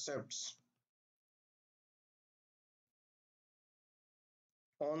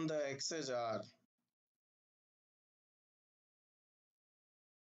on the axis are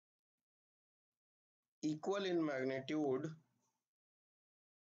equal in magnitude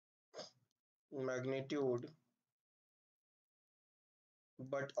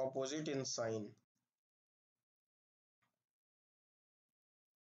but opposite in sign.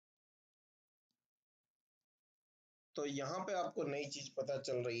 तो यहाँ पे आपको नई चीज पता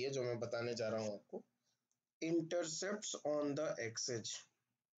चल रही है जो मैं बताने जा रहा हूँ आपको। Intercepts on the axes,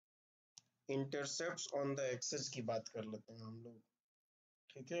 intercepts on the axes की बात कर लेते हैं हम लोग,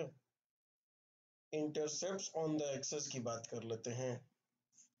 ठीक है। इंटरसेप्ट्स ऑन द एक्सेस की बात कर लेते हैं।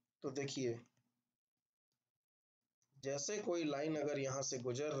 तो देखिए, जैसे कोई लाइन अगर यहां से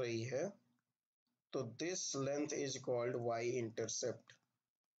गुजर रही है तो this length is called Y intercept,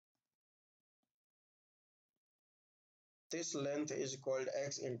 this length is called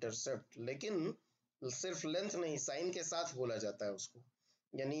x intercept. लेकिन सिर्फ लेंथ नहीं, साइन के साथ बोला जाता है उसको,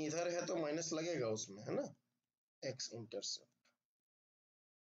 यानी इधर है तो माइनस लगेगा उसमें, है ना, एक्स इंटरसेप्ट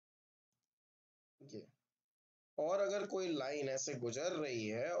ये। और अगर कोई लाइन ऐसे गुजर रही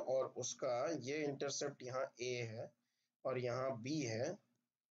है और उसका ये इंटरसेप्ट यहाँ ए है और यहाँ बी है,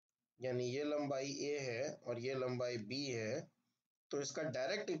 यानी ये लंबाई ए है और ये लंबाई बी है, तो इसका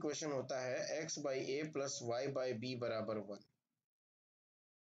डायरेक्ट इक्वेशन होता है x by A plus Y by B बराबर 1,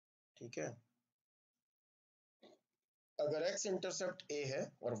 ठीक है। अगर एक्स इंटरसेप्ट ए है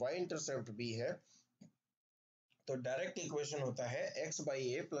और वाई इंटरसेप्ट बी है तो डायरेक्ट इक्वेशन होता है x by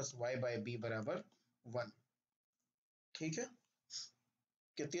A plus Y by B बराबर 1, ठीक है।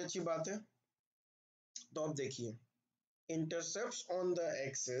 कितनी अच्छी बात है। तो अब देखिए, intercepts on the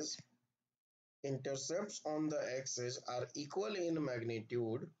axis intercepts on the axis are equal in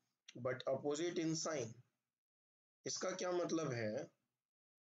magnitude but opposite in sign। इसका क्या मतलब है,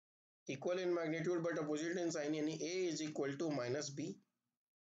 equal in magnitude but opposite in sign, यानी a is equal to minus B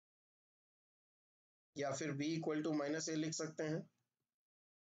या फिर b इक्वल टू माइनस ए लिख सकते हैं,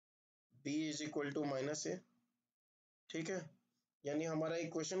 b is equal to minus ए, ठीक है। यानी हमारा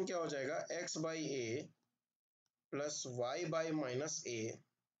इक्वेशन क्या हो जाएगा, x by A plus Y by minus ए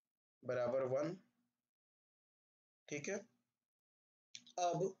बराबर 1, ठीक है।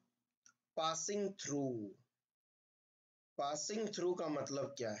 अब पासिंग थ्रू, पासिंग थ्रू का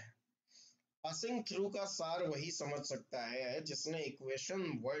मतलब क्या है। पासिंग थ्रू का सार वही समझ सकता है जिसने इक्वेशन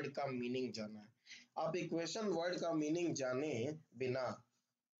वर्ड का मीनिंग जाना है। आप इक्वेशन वर्ड का मीनिंग जाने बिना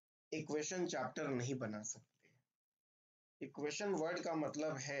इक्वेशन चैप्टर नहीं बना सकते। इक्वेशन वर्ड का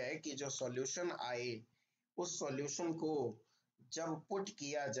मतलब है कि जो सॉल्यूशन आए उस सॉल्यूशन को जब पुट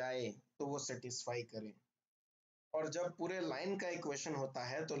किया जाए तो वो सेटिस्फाई करे। और जब पूरे लाइन का इक्वेशन होता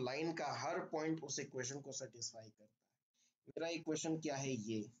है तो लाइन का हर पॉइंट उस इक्वेशन को सेटिस्फाई करता है। मेरा इक्वेशन क्या है,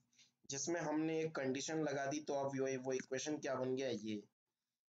 ये, जिसमें हमने एक कंडीशन लगा दी तो अब वो इक्वेशन क्या बन गया, ये।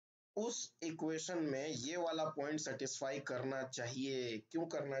 उस इक्वेशन में ये वाला पॉइंट सेटिस्फाई करना चाहिए। क्यों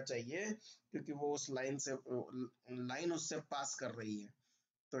करना चाहिए, क्योंकि वो उस लाइन उससे पास कर रही है।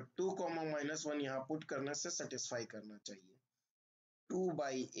 तो 2 कॉमा माइनस 1 यहाँ पुट करने से सेटिस्फाई करना चाहिए। 2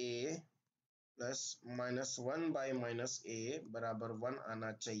 by A plus minus 1 by minus ए बराबर 1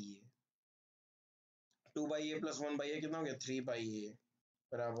 आना चाहिए। 2 बाई ए प्लस 1 बाई ए कितना हो गया, 3 बाई ए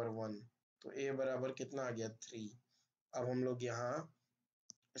बराबर 1। तो ए बराबर कितना आ गया, 3। अब हम लोग यहाँ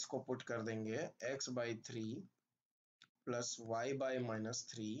इसको पुट कर देंगे, x by 3 plus Y by minus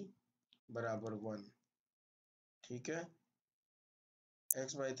 3 बराबर 1, ठीक है।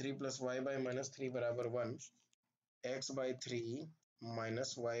 X by 3 plus Y by minus 3 बराबर 1, x by 3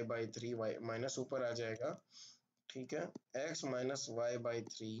 minus Y by 3, Y minus ऊपर आ जाएगा, ठीक है। एक्स माइनस वाई बाई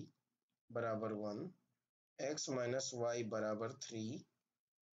 3 बराबर 1, एक्स माइनस वाई बराबर 3,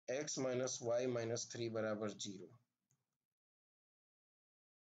 एक्स माइनस वाई माइनस 3 बराबर 0,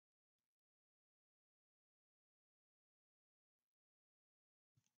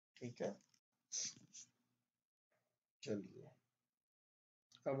 ठीक है। चलिए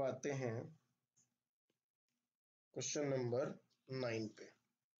अब आते हैं क्वेश्चन नंबर 9 पे,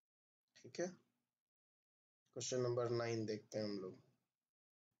 ठीक है। क्वेश्चन नंबर 9 देखते हैं हम लोग।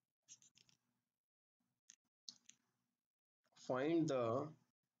 Find the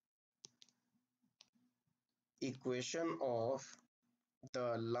equation of the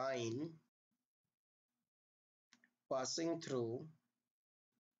line passing through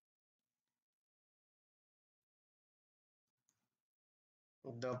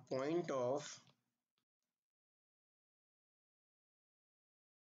the point of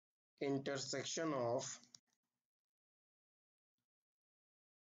intersection of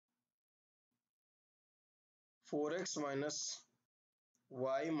 4x minus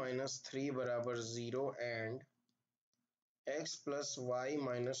y minus 3 बराबर 0 and x plus y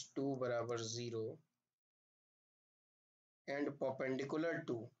minus 2 बराबर 0 एंड परपेंडिकुलर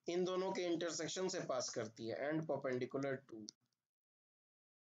टू, इन दोनों के इंटरसेक्शन से पास करती है, and perpendicular to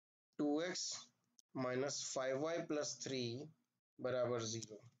 2x minus 5y plus 3 बराबर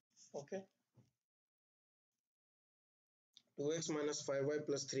 0। Okay, 2x minus 5y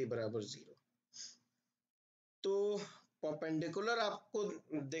plus 3 बराबर 0। तो परपेंडिकुलर आपको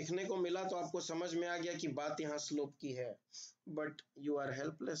देखने को मिला तो आपको समझ में आ गया कि बात यहाँ स्लोप की है, but you are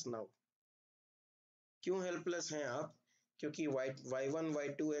helpless now. क्यों हेल्पलेस हैं आप? क्योंकि y1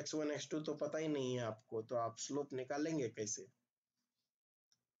 y2 x1 x2 तो पता ही नहीं है आपको, तो आप स्लोप निकालेंगे कैसे?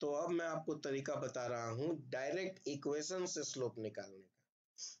 तो अब मैं आपको तरीका बता रहा हूं डायरेक्ट इक्वेशन से स्लोप निकालने का।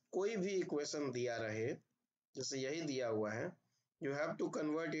 कोई भी इक्वेशन दिया रहे, जैसे यही दिया हुआ है, you have to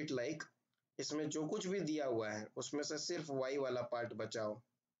convert it like, इसमें जो कुछ भी दिया हुआ है उसमें से सिर्फ y वाला पार्ट बचाओ,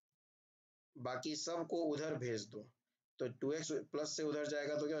 बाकी सब को उधर भेज दो। तो 2x प्लस से उधर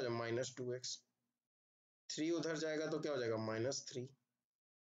जाएगा तो क्या हो जाएगा? -2x। 3 उधर जाएगा तो क्या हो जाएगा? -3।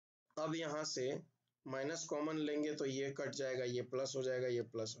 अब यहाँ से माइनस कॉमन लेंगे तो ये कट जाएगा, ये प्लस हो जाएगा, ये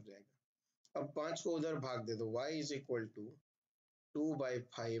प्लस हो जाएगा। अब 5 को उधर भाग दे दो, y is equal to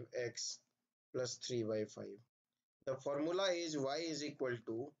 2/5x plus 3/5। The formula is y is equal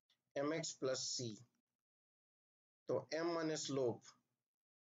to mx plus c। तो m माने स्लोप,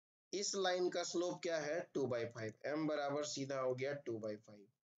 इस लाइन का स्लोप क्या है? 2/5। m बराबर सीधा हो गया 2/5।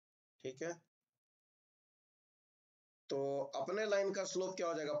 ठीक है, तो अपने लाइन का स्लोप क्या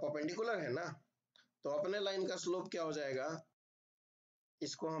हो जाएगा? परपेंडिकुलर है ना, तो अपने लाइन का स्लोप क्या हो जाएगा?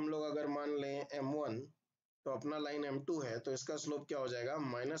 इसको हम लोग अगर मान लें m1, तो अपना लाइन m2 है, तो इसका स्लोप क्या हो जाएगा?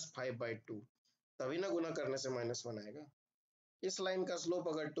 -5/2। तभी ना गुना करने से -1 आएगा। इस लाइन का स्लोप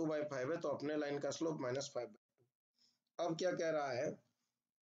अगर 2/5 है तो अपने लाइन का स्लोप -5/2। अब क्या कह रहा है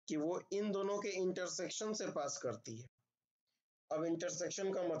कि वो इन दोनों के इंटरसेक्शन से पास करती है। अब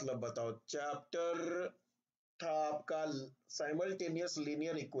इंटरसेक्शन का मतलब बताओ। चैप्टर था आपका साइमल्टेनियस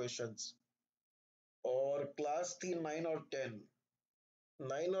लीनियर इक्वेशंस, और क्लास थी 9 और 10।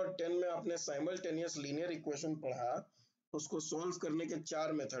 9 और 10 में आपने साइमल्टेनियस लीनियर इक्वेशन पढ़ा, उसको सॉल्व करने के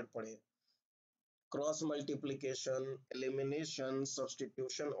 4 मेथड पढ़े: क्रॉस मल्टीप्लिकेशन, एलिमिनेशन,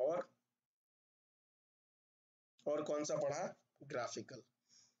 सब्स्टिट्यूशन, और कौन सा पढ़ा? ग्राफिकल।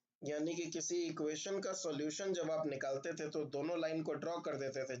 यानी कि किसी इक्वेशन का सॉल्यूशन जब आप निकालते थे तो दोनों लाइन को ड्रॉ कर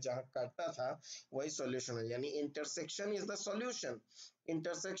देते थे, जहां काटता था वही सॉल्यूशन है। यानी intersection is the solution,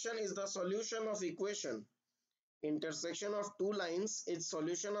 intersection is the solution of equation, intersection of two lines is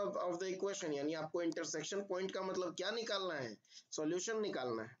solution of the equation. यानी आपको इंटरसेक्शन पॉइंट का मतलब क्या निकालना है? सॉल्यूशन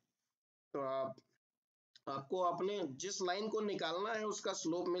निकालना है। तो आपको अपने जिस लाइन को निकालना है उसका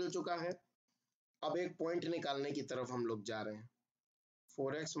स्लोप मिल चुका है। अब एक पॉइंट निकालने की तरफ हम लोग जा रहे हैं।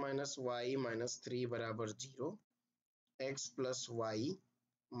 4x माइनस वाई माइनस 3 बराबर 0, x प्लस वाई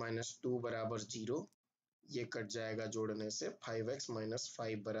माइनस 2 बराबर 0, ये कट जाएगा जोड़ने से। 5x माइनस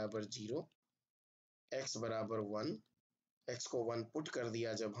 5 बराबर 0, x बराबर 1, x को 1 पुट कर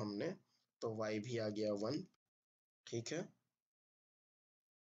दिया जब हमने, तो y भी आ गया 1। ठीक है,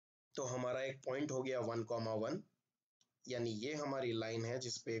 तो हमारा एक पॉइंट हो गया 1,1, यानी ये हमारी लाइन है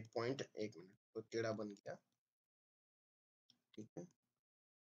जिसपे एक पॉइंट, एक मिनट तो टेढ़ा बन गया। ठीक है,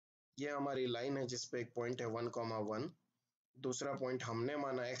 ये हमारी लाइन है जिसपे एक पॉइंट है 1,1। दूसरा पॉइंट हमने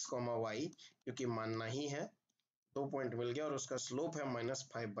माना x, y, क्योंकि मानना ही है। 2 पॉइंट मिल गया और उसका स्लोप है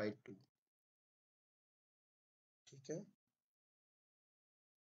 -5/2। ठीक है,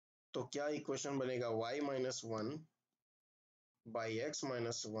 तो क्या इक्वेशन बनेगा? y minus 1 by x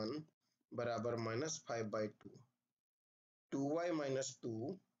minus 1 बराबर -5/2। 2y माइनस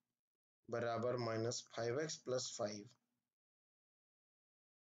 2 बराबर -5x प्लस 5।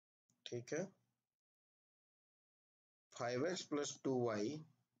 ठीक है, 5x प्लस 2y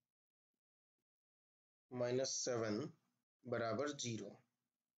माइनस 7 बराबर 0।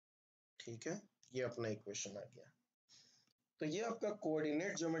 ठीक है, ये अपना इक्वेशन आ गया। तो ये आपका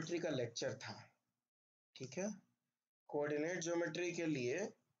कोऑर्डिनेट ज्योमेट्री का लेक्चर था। ठीक है, कोऑर्डिनेट ज्योमेट्री के लिए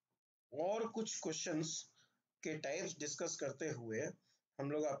और कुछ क्वेश्चंस के टाइप्स डिस्कस करते हुए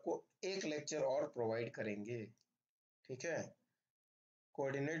हम लोग आपको एक लेक्चर और प्रोवाइड करेंगे। ठीक है,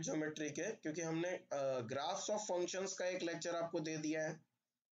 कोऑर्डिनेट ज्योमेट्री के, क्योंकि हमने ग्राफ्स ऑफ फंक्शंस का एक लेक्चर आपको दे दिया है,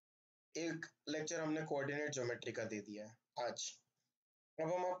 एक लेक्चर हमने कोऑर्डिनेट ज्योमेट्री का दे दिया है आज।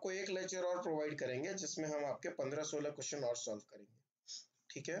 अब हम आपको एक लेक्चर और प्रोवाइड करेंगे जिसमें हम आपके 15-16 क्वेश्चन और सॉल्व करेंगे।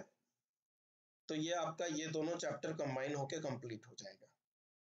 ठीक है, तो ये आपका ये दोनों चैप्टर कंबाइन होके कंप्लीट हो जाएगा।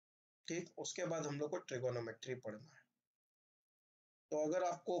 ठीक, उसके बाद हम लोग को ट्रिगोनोमेट्री पढ़ना है। तो अगर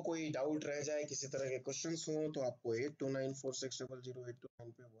आपको कोई डाउट रह जाए, किसी तरह के क्वेश्चंस हो, तो आपको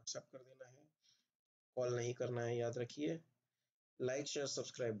 8294600829 पे व्हाट्सएप कर देना है, कॉल नहीं करना है, याद रखिए। लाइक शेयर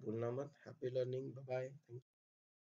सब्सक्राइब भूलना मत। Happy learning, bye bye.